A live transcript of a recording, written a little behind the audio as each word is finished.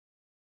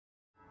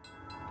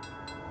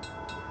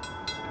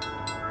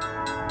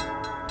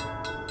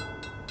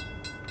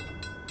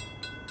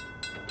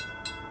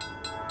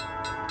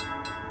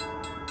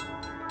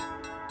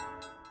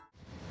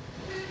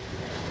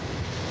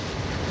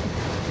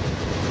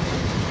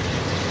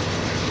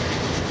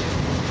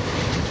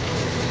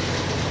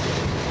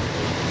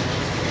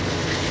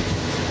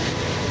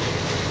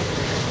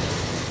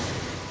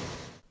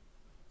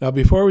Now,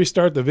 before we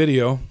start the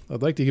video,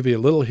 I'd like to give you a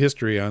little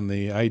history on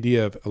the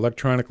idea of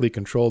electronically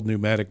controlled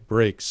pneumatic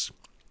brakes,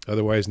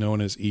 otherwise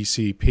known as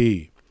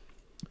ECP.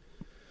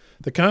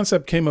 The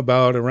concept came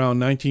about around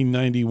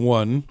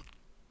 1991,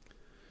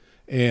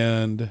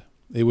 and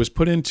it was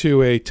put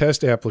into a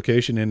test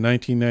application in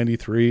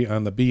 1993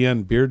 on the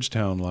BN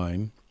Beardstown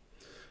line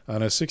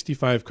on a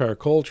 65-car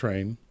coal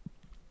train.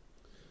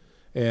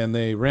 And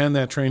they ran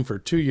that train for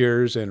 2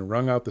 years and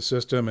wrung out the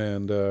system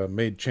and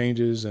made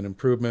changes and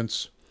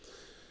improvements.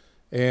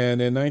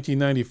 And in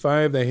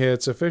 1995, they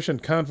had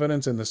sufficient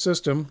confidence in the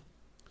system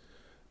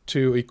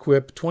to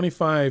equip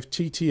 25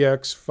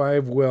 TTX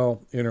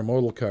 5-well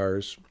intermodal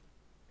cars.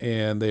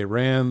 And they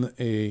ran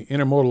a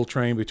intermodal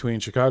train between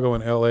Chicago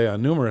and LA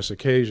on numerous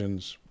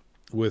occasions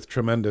with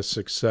tremendous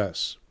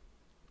success.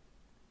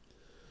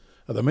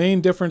 The main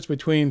difference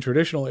between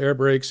traditional air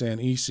brakes and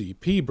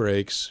ECP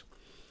brakes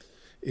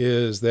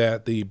is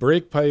that the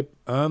brake pipe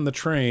on the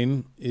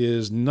train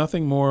is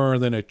nothing more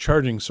than a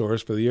charging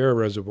source for the air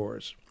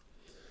reservoirs.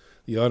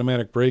 The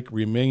automatic brake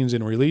remains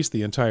in release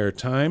the entire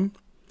time,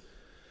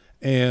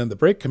 and the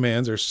brake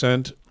commands are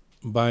sent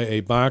by a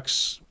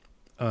box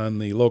on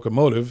the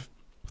locomotive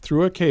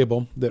through a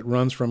cable that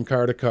runs from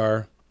car to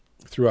car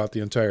throughout the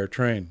entire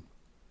train.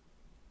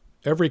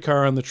 Every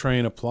car on the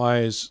train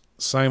applies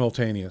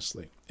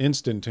simultaneously,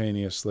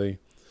 instantaneously,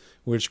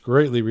 which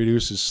greatly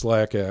reduces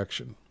slack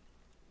action.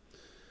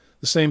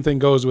 The same thing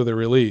goes with a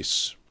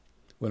release.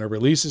 When a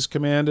release is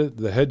commanded,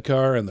 the head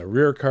car and the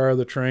rear car of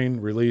the train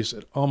release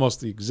at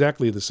almost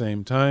exactly the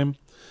same time,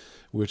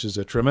 which is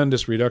a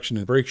tremendous reduction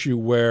in brake shoe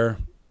wear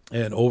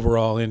and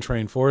overall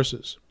in-train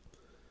forces.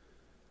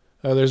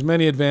 There's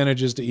many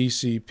advantages to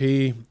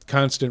ECP.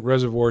 Constant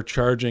reservoir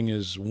charging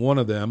is one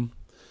of them.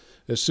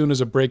 As soon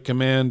as a brake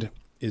command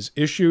is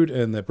issued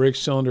and the brake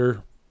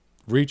cylinder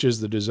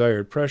reaches the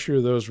desired pressure,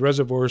 those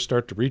reservoirs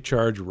start to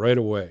recharge right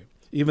away,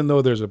 even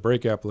though there's a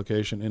brake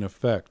application in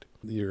effect.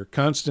 Your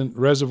constant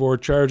reservoir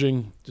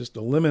charging just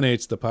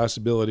eliminates the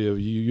possibility of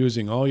you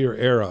using all your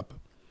air up.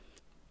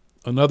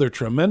 Another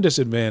tremendous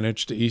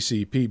advantage to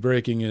ECP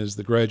braking is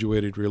the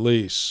graduated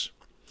release.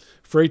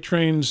 Freight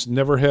trains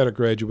never had a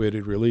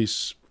graduated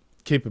release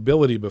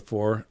capability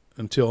before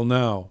until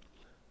now.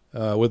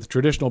 With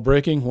traditional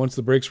braking, once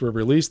the brakes were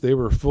released, they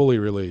were fully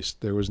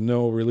released. There was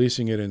no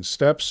releasing it in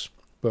steps,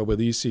 but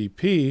with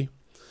ECP,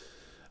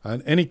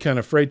 on any kind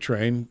of freight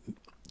train,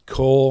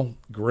 coal,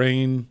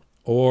 grain,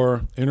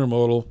 or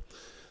intermodal,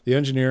 the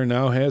engineer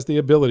now has the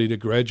ability to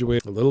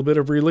graduate a little bit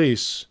of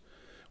release,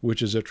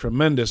 which is a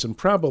tremendous and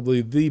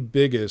probably the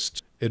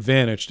biggest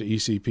advantage to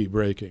ECP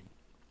braking.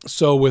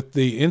 So with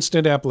the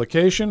instant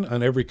application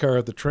on every car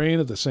at the train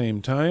at the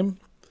same time,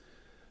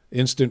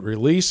 instant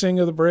releasing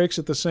of the brakes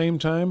at the same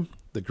time,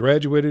 the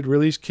graduated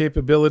release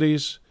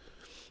capabilities,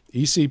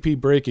 ECP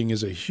braking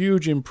is a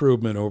huge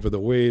improvement over the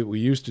way we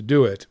used to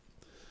do it.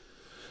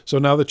 So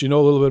now that you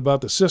know a little bit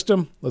about the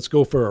system, let's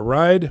go for a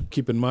ride.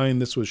 Keep in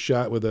mind this was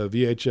shot with a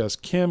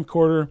VHS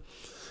camcorder.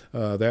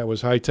 That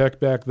was high-tech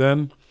back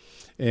then,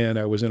 and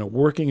I was in a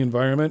working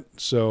environment,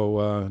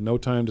 so no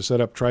time to set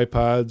up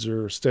tripods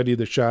or steady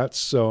the shots.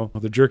 So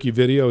the jerky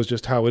video is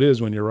just how it is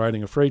when you're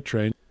riding a freight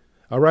train.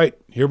 All right,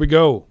 here we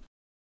go.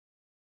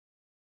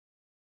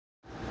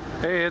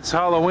 Hey, it's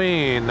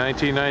Halloween,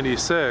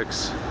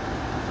 1996.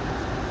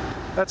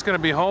 That's going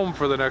to be home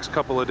for the next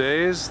couple of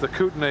days, the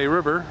Kootenai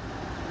River.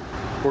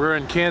 We're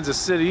in Kansas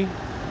City,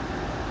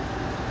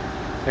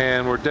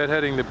 and we're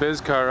deadheading the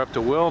biz car up to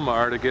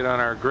Wilmar to get on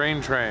our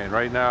grain train.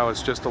 Right now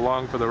it's just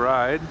along for the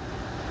ride.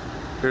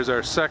 Here's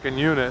our second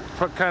unit,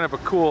 kind of a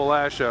cool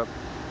lash-up,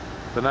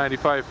 the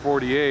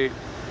 9548,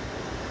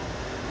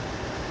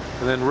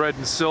 and then red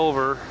and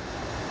silver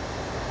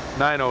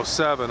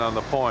 907 on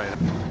the point.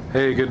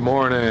 Hey, good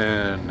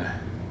morning.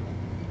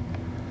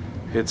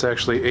 It's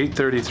actually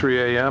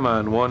 8:33 a.m.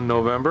 on 1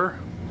 November.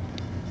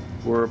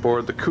 We're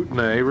aboard the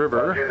Kootenai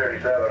River,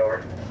 237,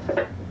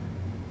 over.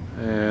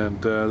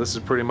 And this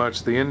is pretty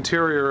much the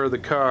interior of the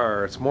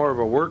car. It's more of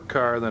a work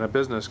car than a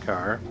business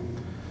car.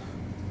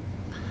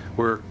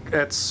 We're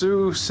at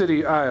Sioux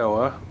City,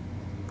 Iowa,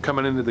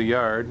 coming into the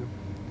yard,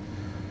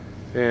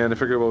 and I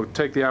figure we'll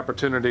take the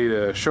opportunity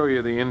to show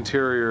you the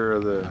interior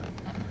of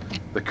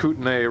the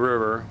Kootenai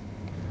River.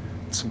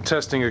 Some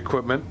testing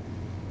equipment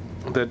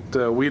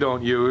that we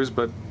don't use,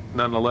 but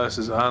nonetheless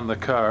is on the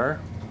car.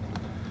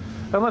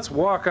 And let's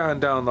walk on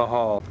down the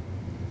hall.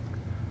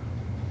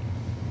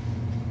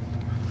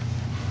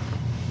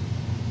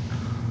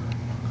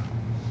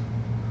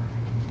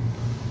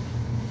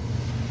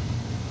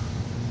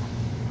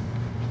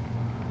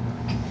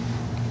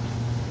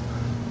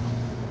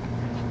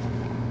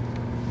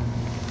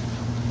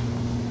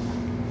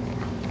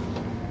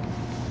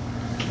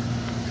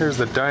 Here's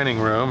the dining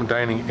room,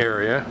 dining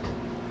area.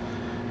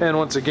 And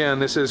once again,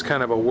 this is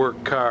kind of a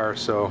work car,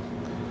 so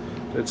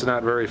it's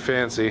not very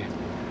fancy.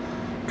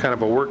 Kind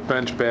of a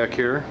workbench back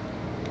here.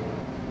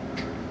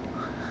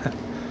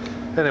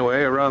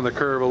 Anyway, around the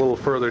curve a little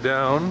further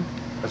down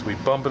as we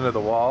bump into the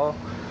wall,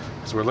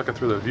 as we're looking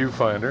through the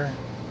viewfinder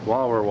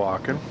while we're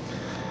walking.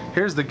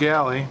 Here's the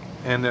galley.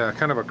 and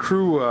kind of a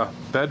crew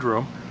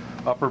bedroom,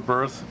 upper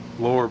berth,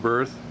 lower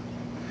berth.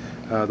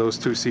 Those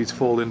two seats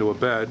fold into a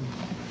bed.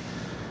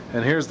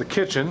 And here's the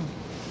kitchen.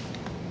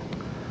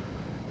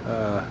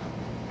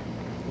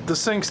 The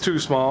sink's too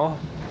small.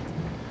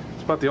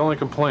 It's about the only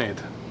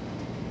complaint.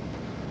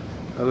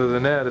 Other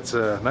than that, it's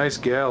a nice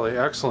galley,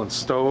 excellent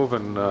stove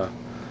and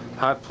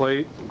hot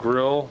plate,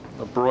 grill,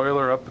 a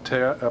broiler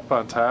up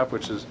on top,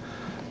 which has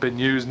been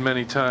used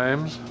many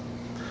times.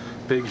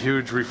 Big,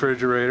 huge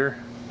refrigerator.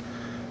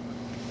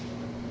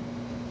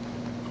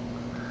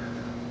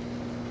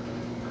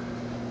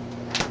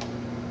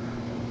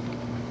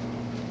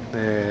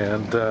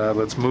 And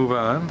let's move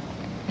on.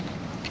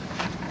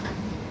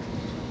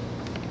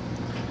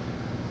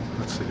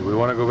 Let's see, do we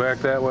want to go back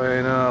that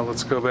way? No,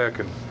 let's go back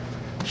and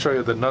show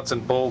you the nuts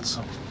and bolts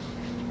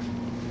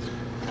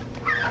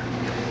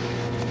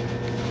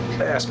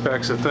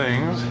aspects of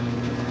things.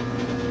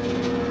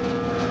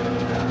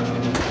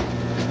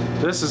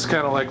 This is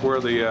kind of like where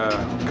the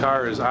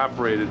car is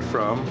operated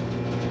from.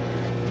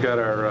 We've got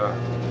our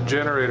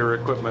generator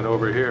equipment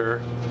over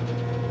here.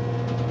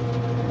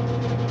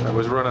 I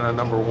was running a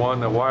number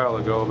 1 a while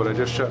ago, but I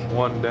just shut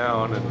 1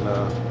 down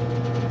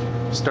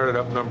and started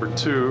up number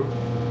 2.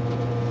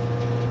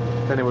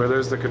 Anyway,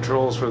 there's the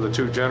controls for the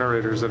 2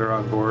 generators that are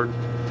on board.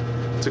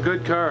 It's a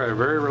good car, they're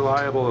very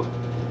reliable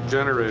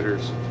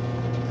generators.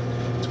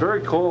 It's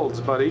very cold, it's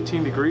about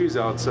 18 degrees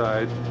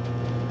outside,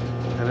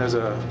 and there's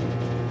a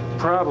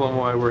problem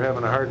why we're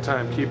having a hard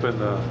time keeping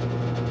the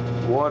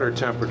water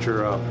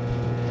temperature up.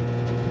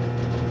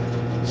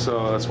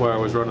 So that's why I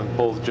was running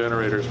both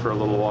generators for a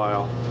little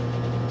while.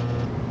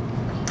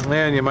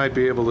 And you might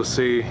be able to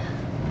see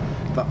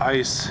the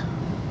ice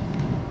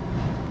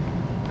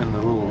and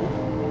the little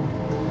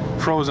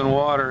frozen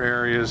water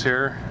areas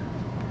here.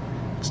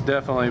 It's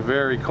definitely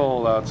very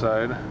cold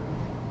outside.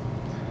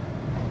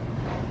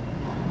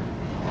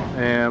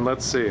 And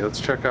let's see, let's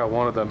check out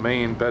one of the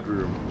main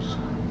bedrooms.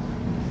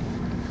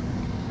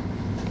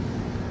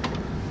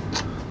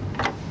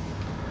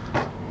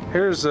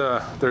 Here's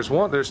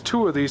there's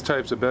 2 of these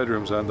types of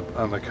bedrooms on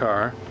the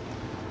car.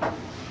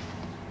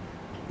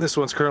 This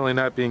one's currently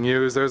not being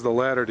used. There's the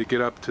ladder to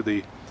get up to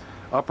the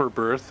upper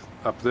berth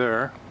up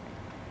there.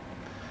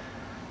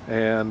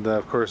 And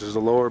of course there's a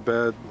lower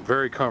bed,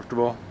 very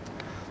comfortable.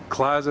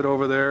 Closet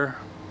over there,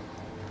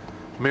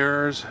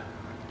 mirrors.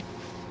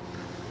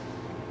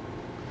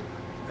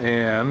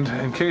 And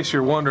in case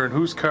you're wondering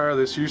whose car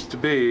this used to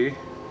be,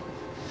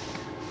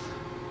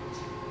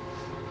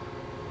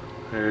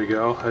 there you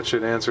go, that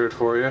should answer it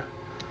for you.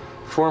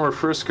 Former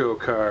Frisco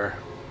car.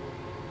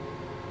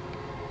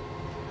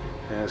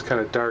 And it's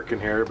kind of dark in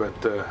here,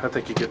 but I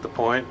think you get the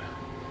point.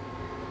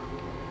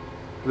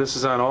 This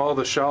is on all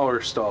the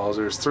shower stalls.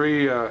 There's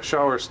 3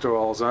 shower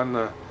stalls on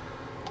the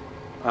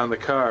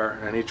car,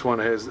 and each one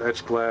has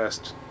etched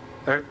glass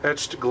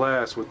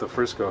with the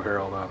Frisco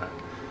Herald on it.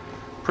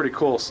 Pretty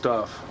cool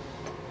stuff.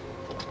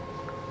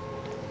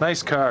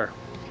 Nice car.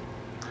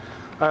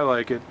 I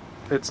like it.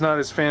 It's not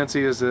as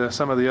fancy as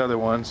some of the other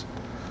ones,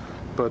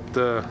 but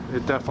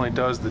it definitely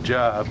does the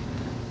job.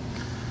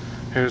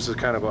 Here's a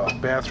kind of a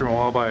bathroom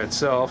all by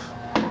itself.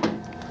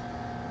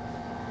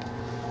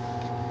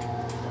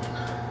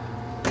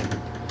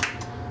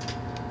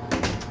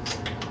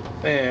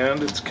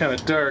 And it's kind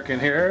of dark in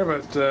here,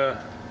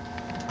 but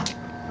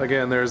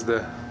again, there's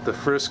the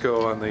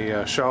Frisco on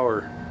the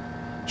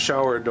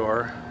shower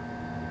door.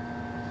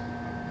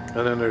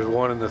 And then there's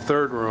one in the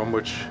 3rd room,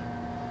 which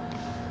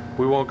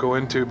we won't go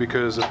into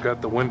because I've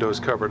got the windows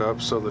covered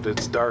up so that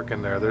it's dark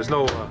in there. There's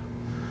no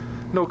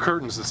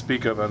curtains to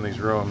speak of on these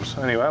rooms.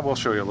 Anyway, I will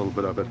show you a little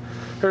bit of it.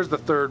 Here's the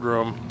 3rd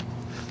room.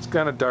 It's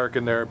kind of dark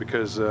in there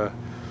because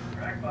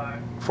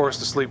forced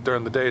to sleep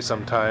during the day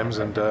sometimes,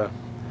 and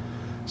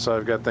so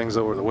I've got things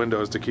over the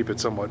windows to keep it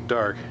somewhat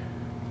dark.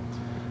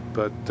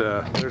 But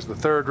there's the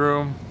 3rd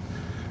room,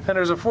 and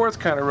there's a 4th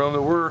kind of room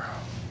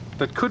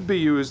that could be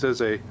used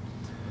as a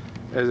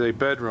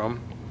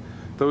bedroom.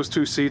 Those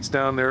 2 seats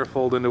down there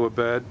fold into a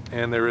bed,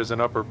 and there is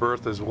an upper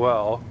berth as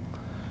well.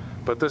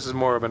 But this is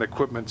more of an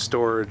equipment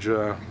storage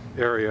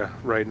area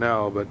right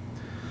now, but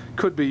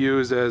could be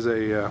used as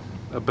a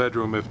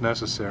bedroom if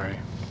necessary.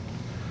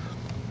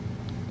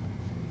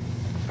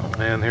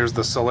 And here's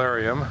the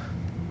solarium.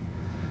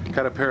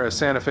 Got a pair of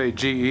Santa Fe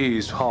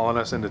GEs hauling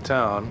us into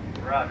town.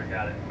 Roger,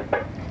 got it.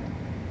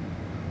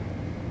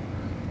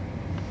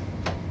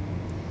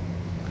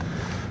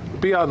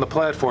 Be out on the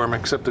platform,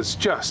 except it's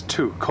just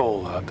too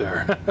cold out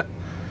there.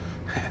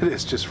 It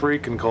is just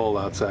freaking cold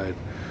outside.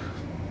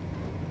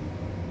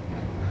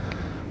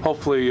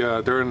 Hopefully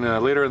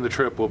later in the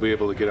trip we'll be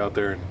able to get out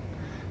there and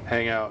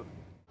hang out.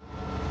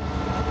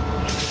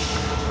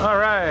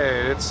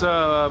 Alright, it's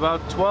about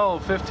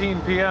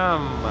 12:15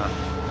 p.m.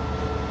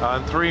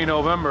 on 3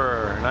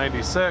 November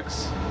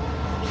 96,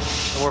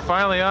 and we're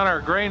finally on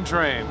our grain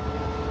train.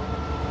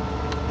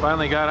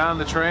 Finally got on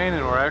the train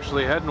and we're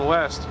actually heading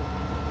west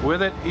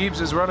with it.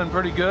 Eaves is running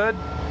pretty good.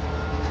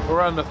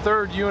 We're on the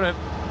 3rd unit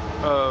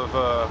of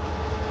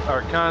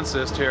our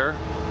consist here,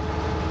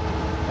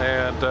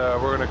 and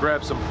we're going to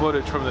grab some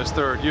footage from this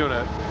third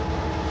unit.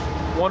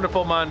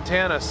 Wonderful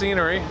Montana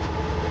scenery,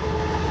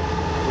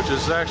 which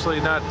is actually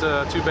not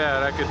too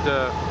bad. I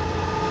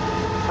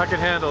could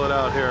handle it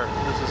out here.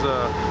 This is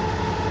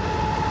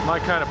my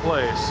kind of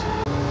place.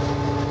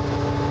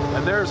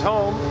 And there's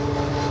home.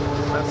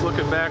 That's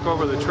looking back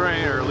over the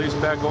train, or at least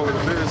back over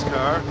the biz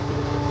car.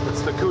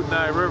 It's the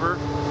Kootenai River.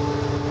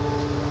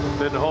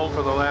 Been home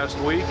for the last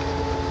week.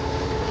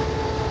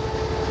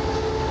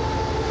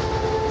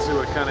 Let's see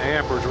what kind of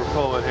amperage we're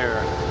pulling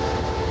here.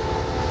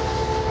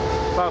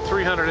 About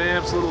 300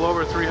 amps, a little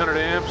over 300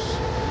 amps.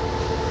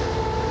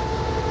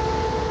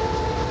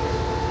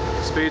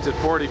 Speed's at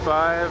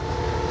 45.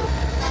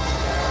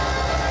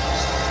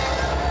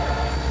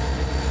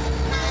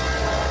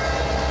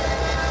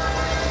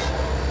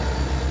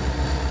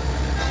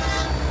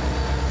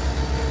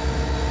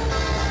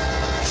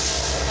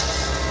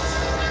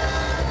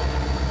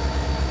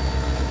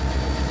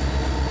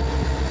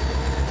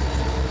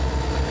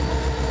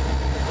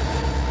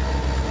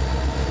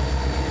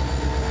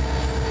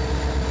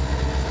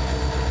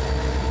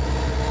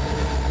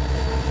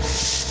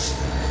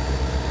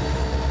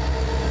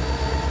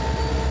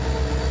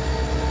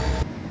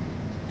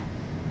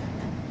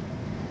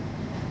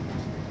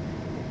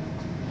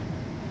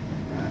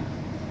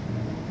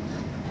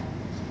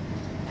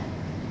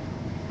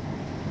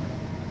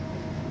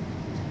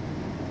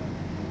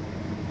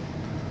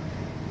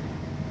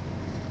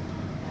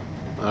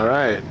 All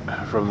right,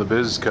 from the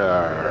biz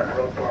car.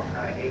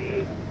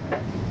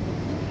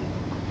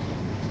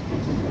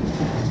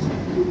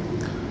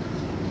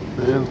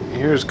 And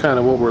here's kind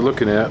of what we're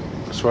looking at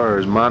as far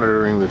as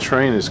monitoring the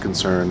train is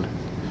concerned.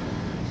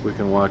 We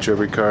can watch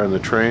every car in the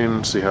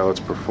train, see how it's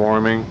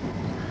performing.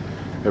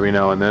 Every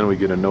now and then we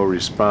get a no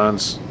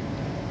response,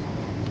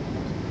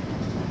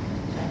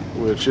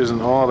 which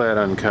isn't all that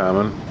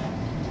uncommon.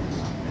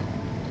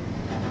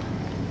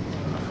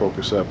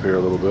 Focus up here a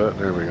little bit.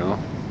 There we go.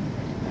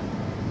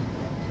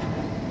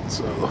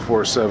 So the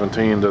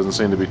 417 doesn't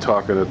seem to be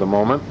talking at the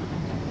moment.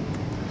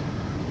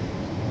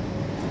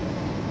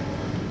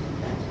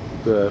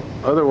 But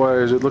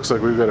otherwise it looks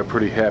like we've got a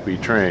pretty happy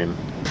train.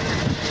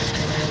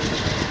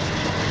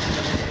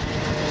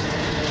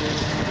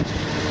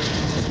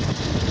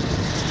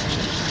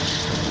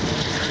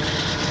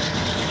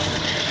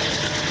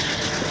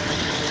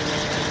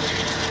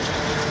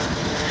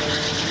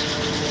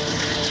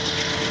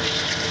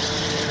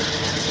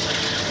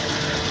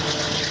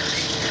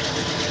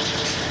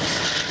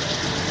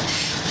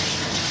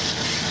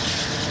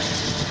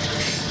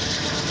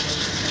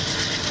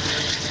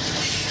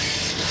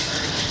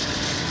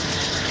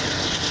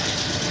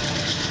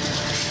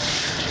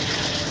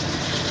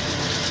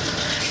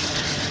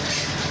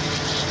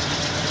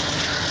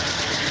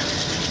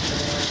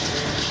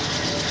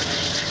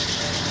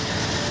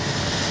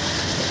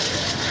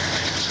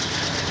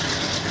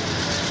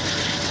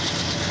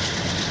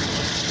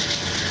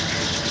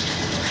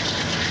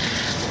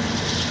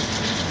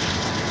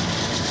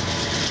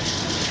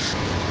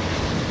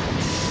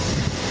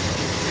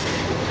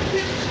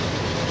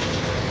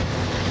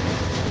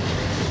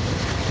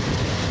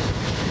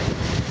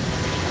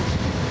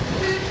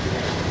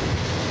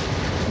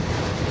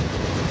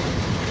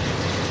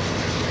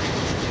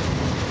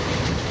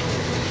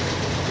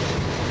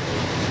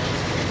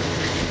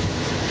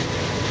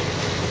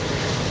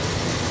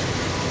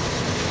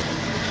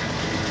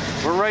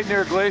 We're right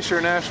near Glacier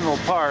National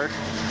Park,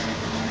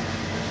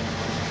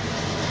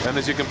 and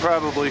as you can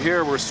probably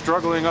hear, we're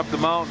struggling up the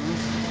mountain.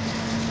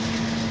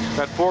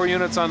 Got 4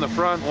 units on the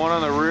front, 1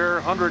 on the rear,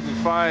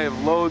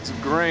 105 loads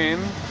of grain,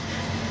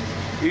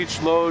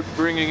 each load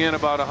bringing in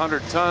about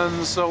 100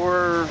 tons, so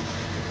we're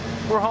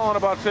hauling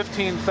about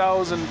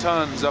 15,000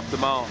 tons up the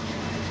mountain.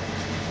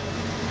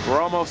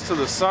 We're almost to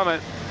the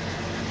summit,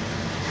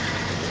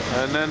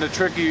 and then the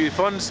tricky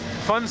fun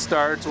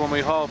starts when we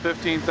haul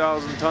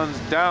 15,000 tons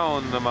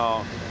down the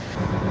mountain.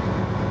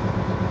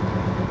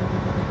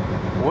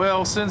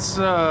 Well, since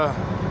we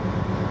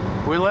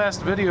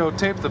last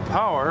videotaped the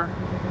power,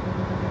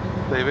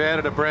 they've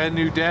added a brand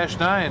new Dash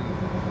 9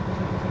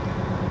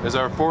 as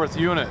our 4th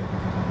unit.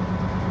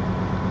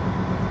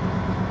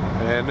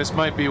 And this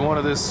might be one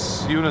of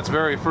this unit's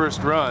very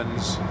first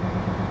runs.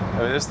 I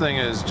mean, this thing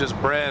is just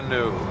brand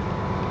new.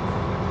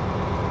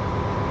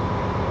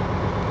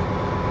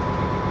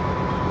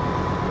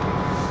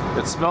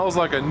 It smells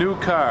like a new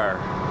car.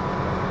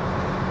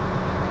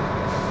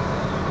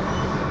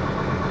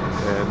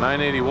 And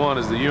 981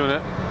 is the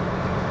unit.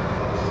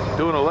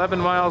 Doing 11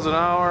 miles an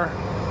hour,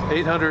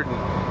 800,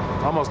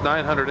 almost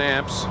 900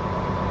 amps.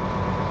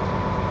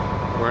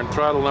 We're in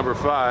throttle number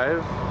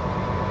 5.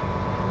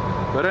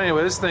 But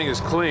anyway, this thing is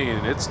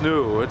clean. It's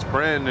new. It's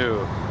brand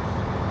new.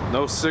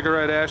 No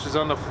cigarette ashes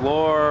on the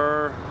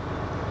floor.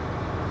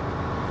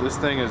 This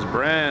thing is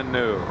brand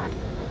new.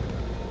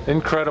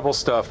 Incredible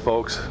stuff,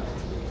 folks.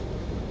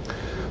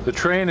 The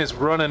train is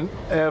running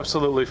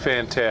absolutely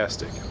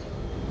fantastic.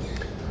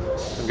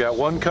 I've got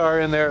 1 car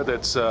in there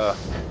that's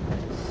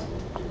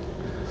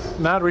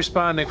not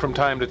responding from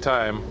time to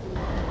time.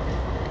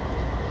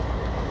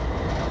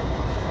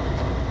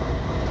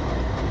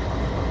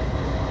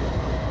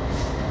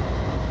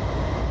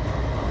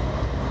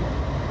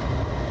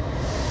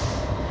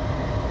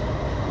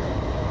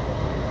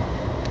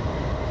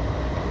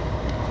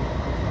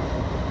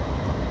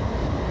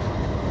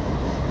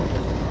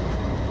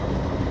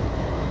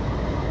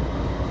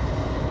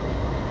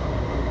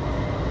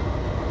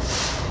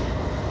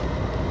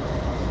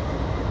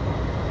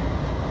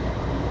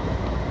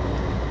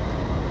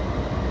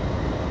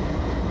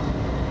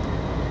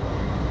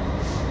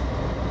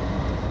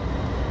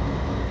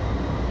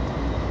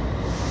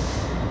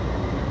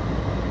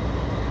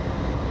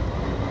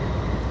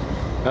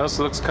 This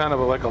looks kind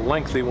of like a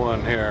lengthy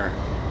one here.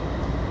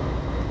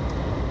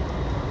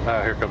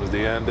 Ah, here comes the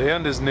end. The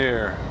end is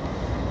near.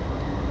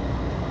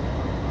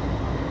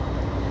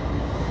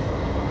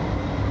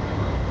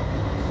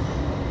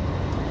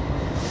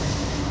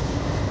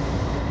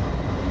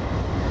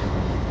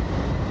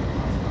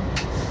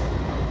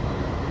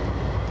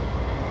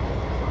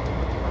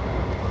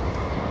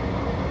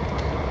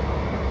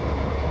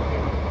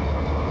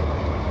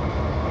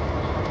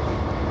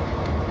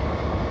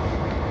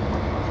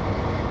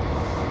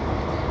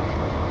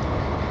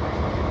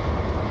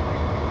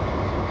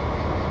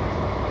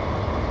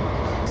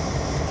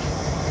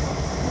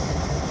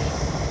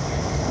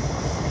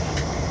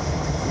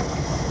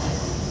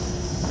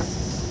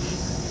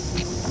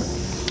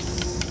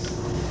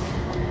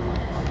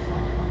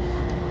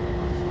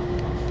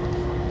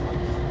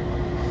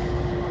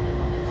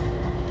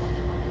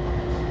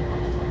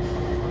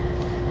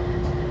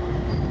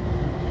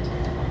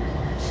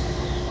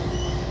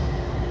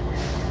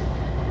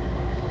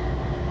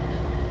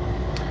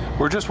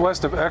 We're just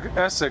west of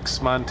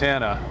Essex,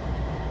 Montana.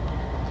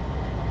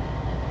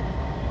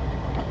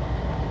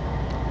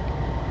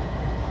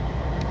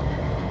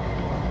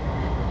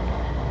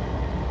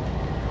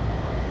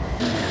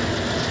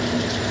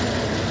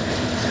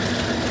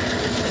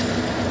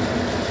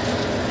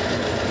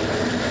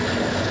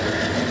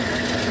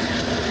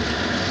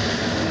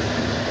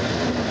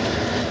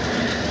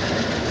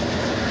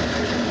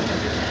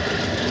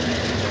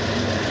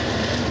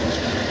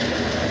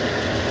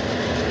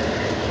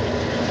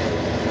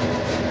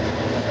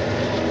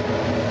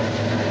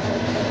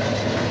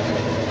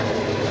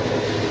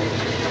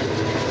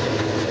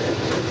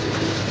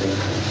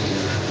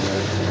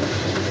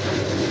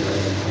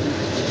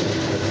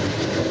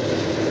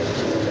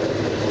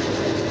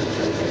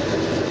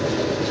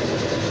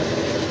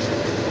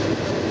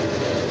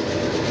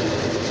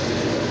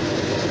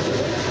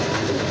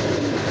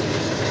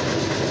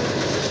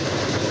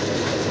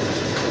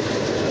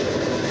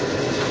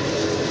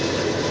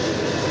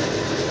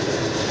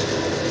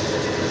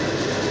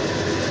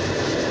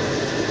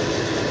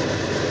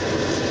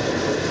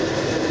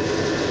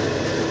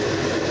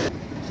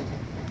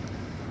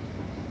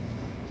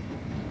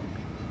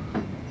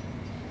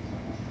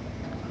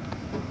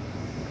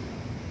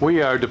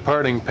 We are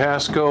departing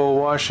Pasco,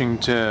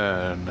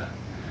 Washington.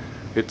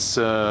 It's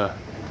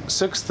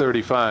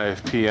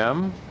 6:35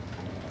 p.m.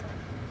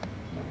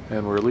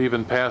 and we're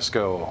leaving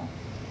Pasco.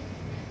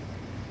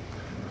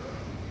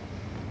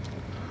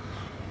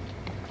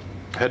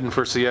 Heading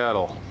for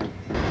Seattle.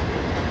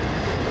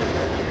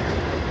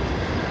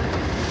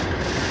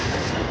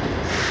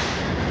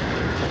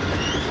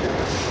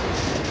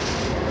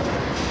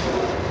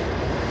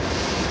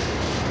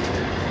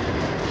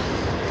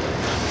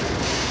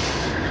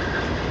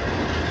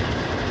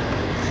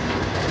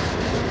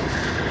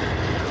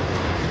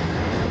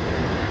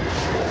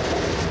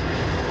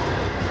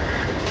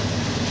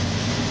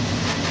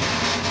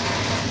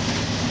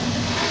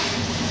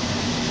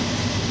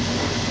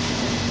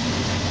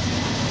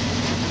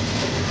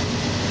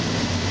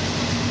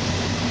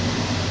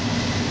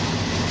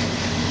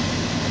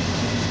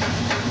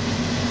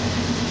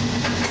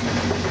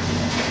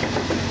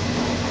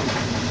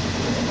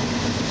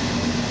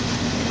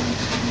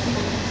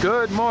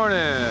 Good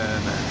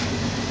morning.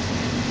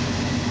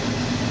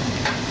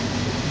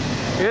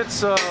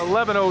 It's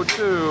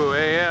 11:02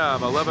 a.m.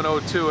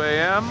 11:02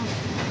 a.m.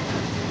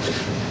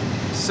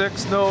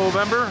 6th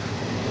November,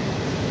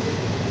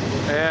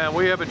 and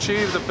we have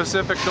achieved the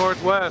Pacific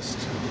Northwest.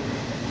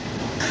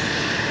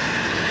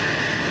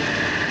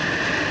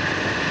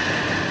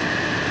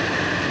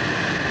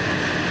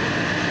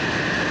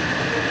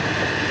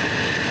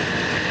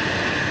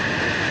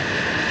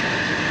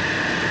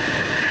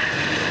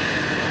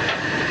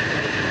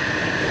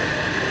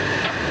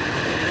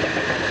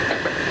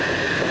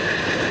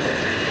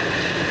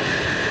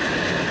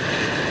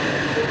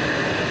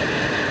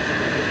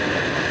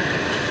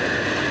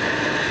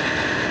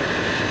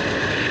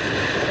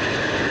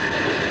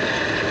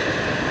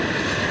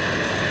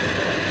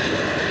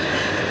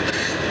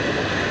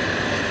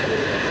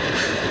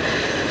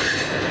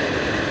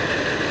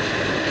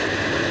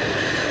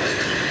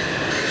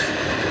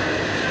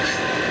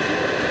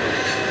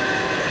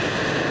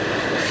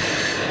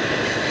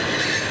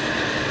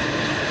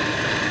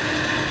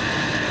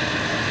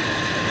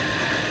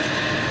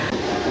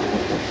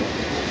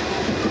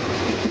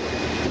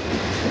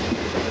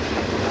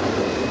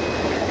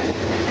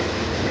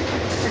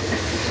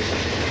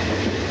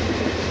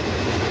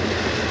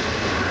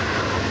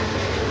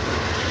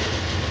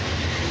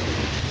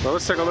 Well,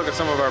 let's take a look at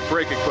some of our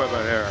brake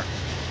equipment here.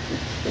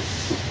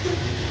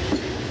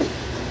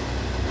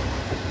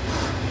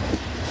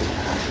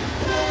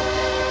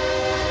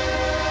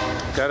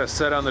 Got it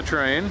set on the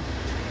train.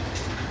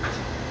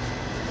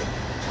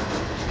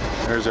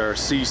 There's our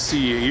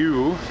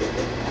CCU.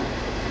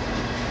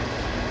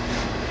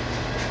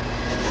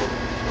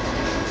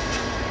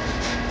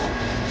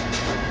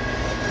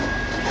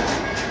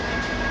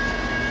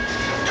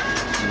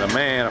 And the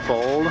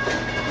manifold.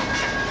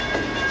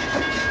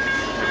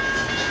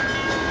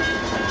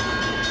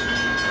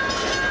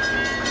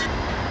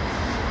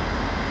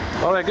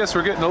 Well, I guess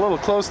we're getting a little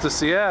close to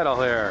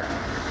Seattle here.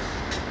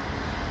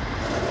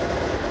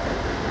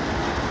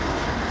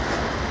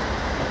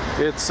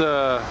 It's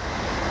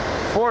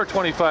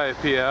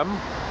 4:25 p.m.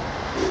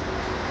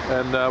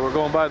 and we're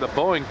going by the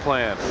Boeing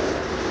plant.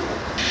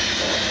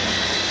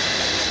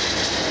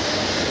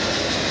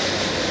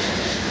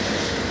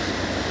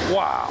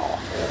 Wow.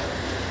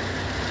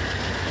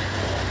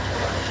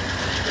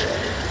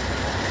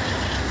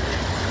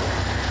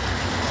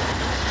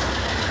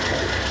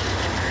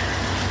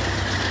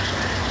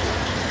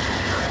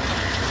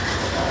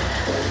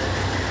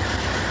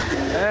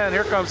 And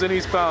here comes an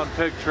eastbound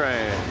pig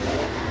train.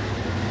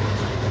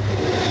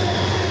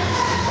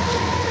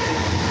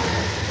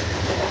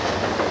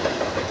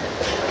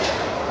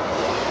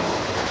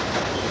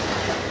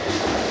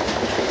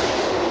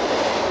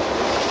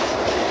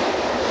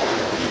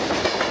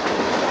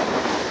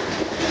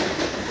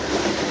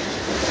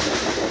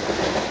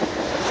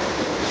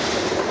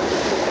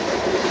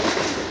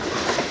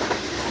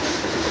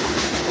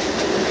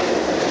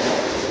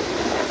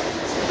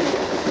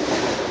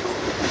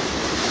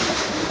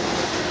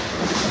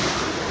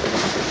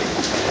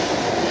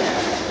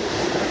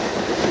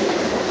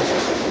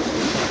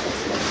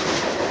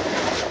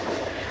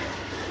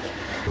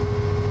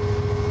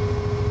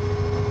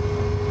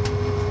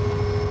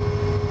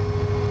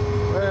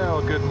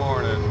 Good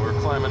morning. We're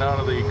climbing out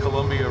of the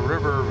Columbia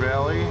River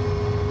Valley,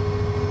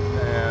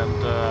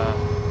 and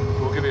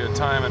we'll give you a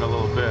time in a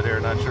little bit here.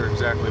 Not sure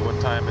exactly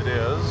what time it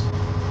is,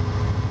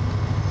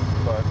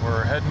 but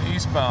we're heading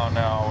eastbound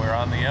now. We're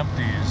on the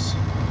empties.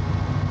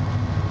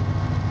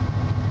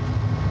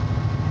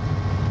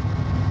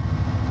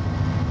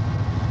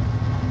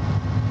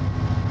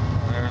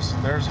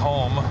 There's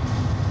home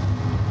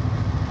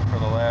for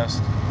the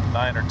last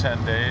 9 or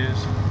 10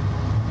 days.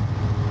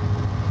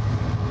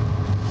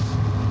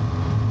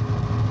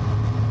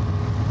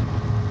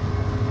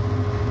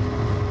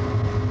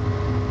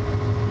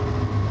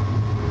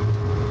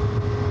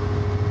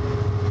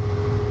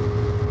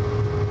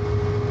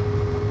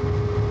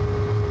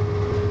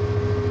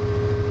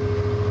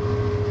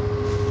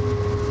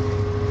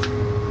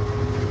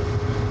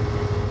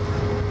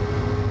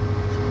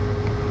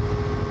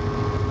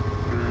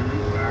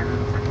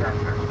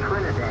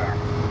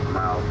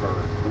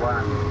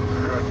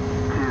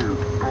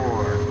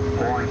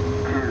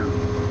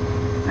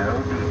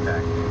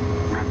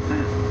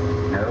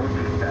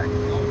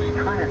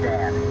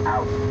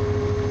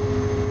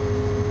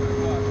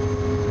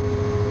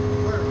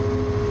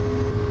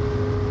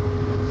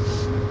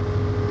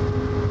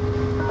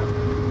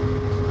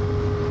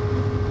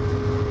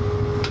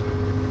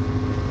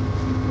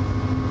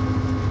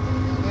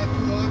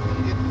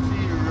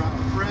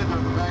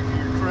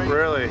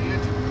 Really?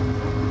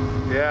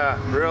 Yeah,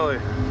 really.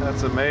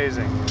 That's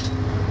amazing.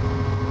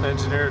 The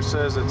engineer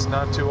says it's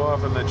not too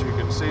often that you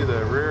can see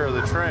the rear of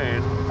the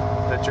train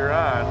that you're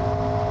on,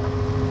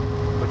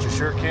 but you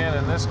sure can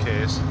in this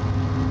case.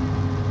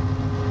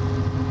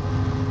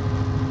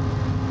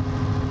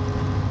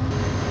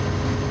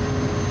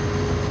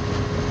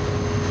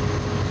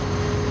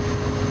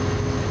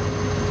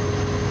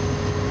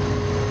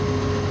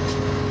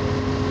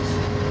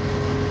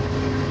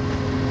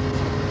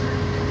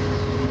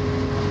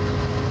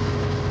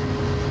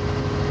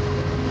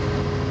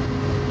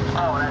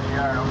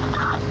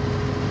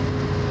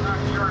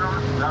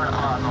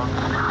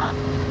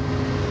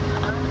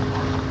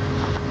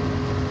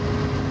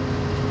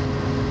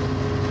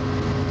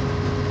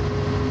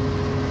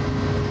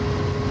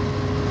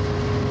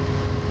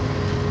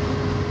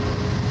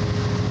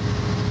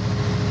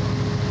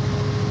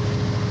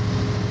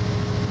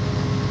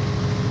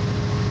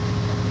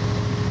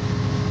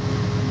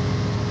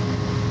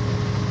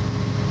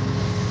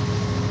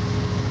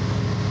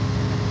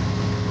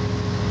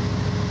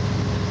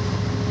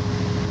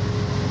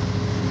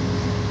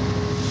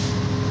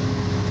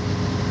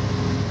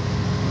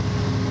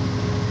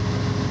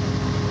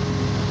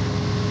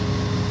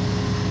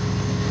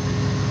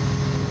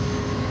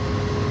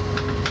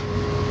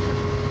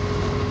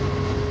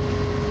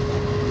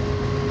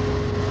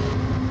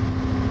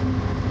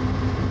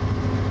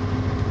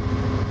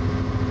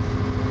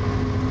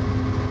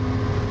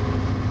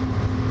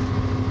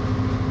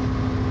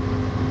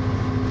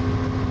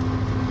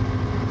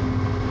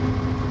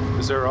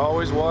 Is there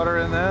always water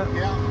in that?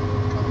 Yeah,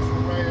 it comes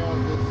from way out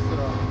of this,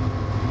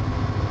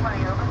 I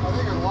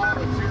think a lot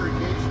of it's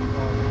irrigation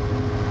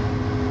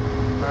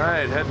water.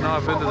 Alright, heading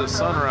off into the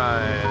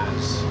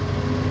sunrise.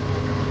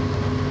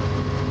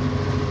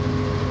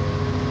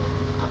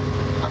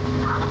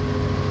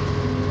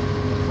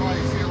 That's why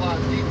you see a lot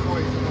of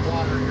decoys in the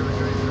water here,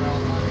 guys are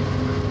out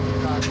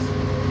hunting ducks.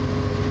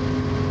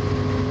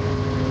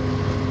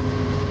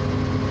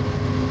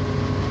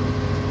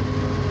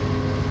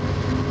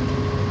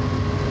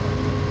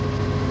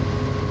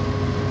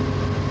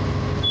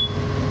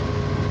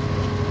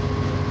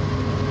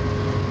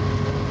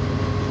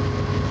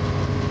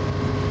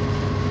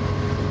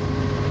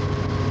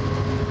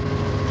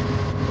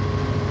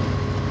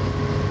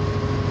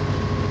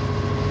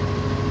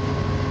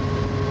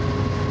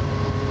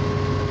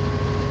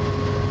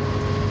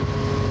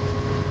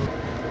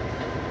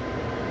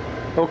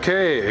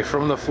 Okay,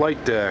 from the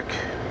flight deck.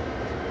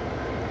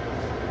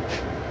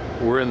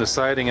 We're in the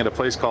siding at a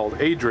place called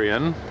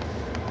Adrian.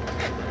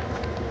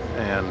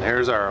 And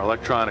here's our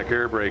electronic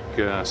air brake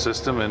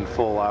system in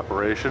full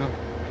operation.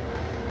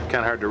 Kind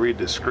of hard to read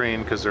the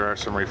screen because there are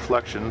some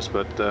reflections,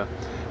 but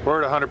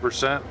we're at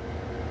 100%.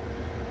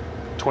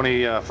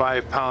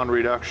 25-pound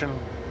reduction.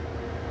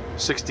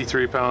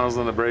 63 pounds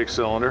on the brake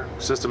cylinder.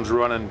 System's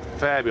running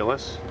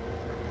fabulous.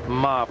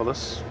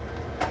 Marvelous.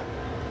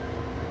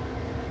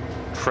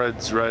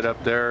 Fred's right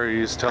up there.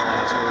 He's telling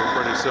us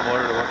we're pretty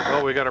similar to what...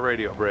 Oh, we got a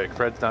radio brake.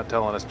 Fred's not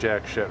telling us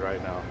jack shit right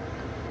now.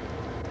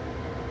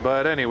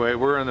 But anyway,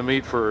 we're in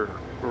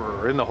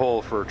the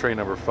hole for train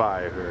number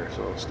 5 here,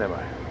 so stand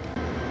by.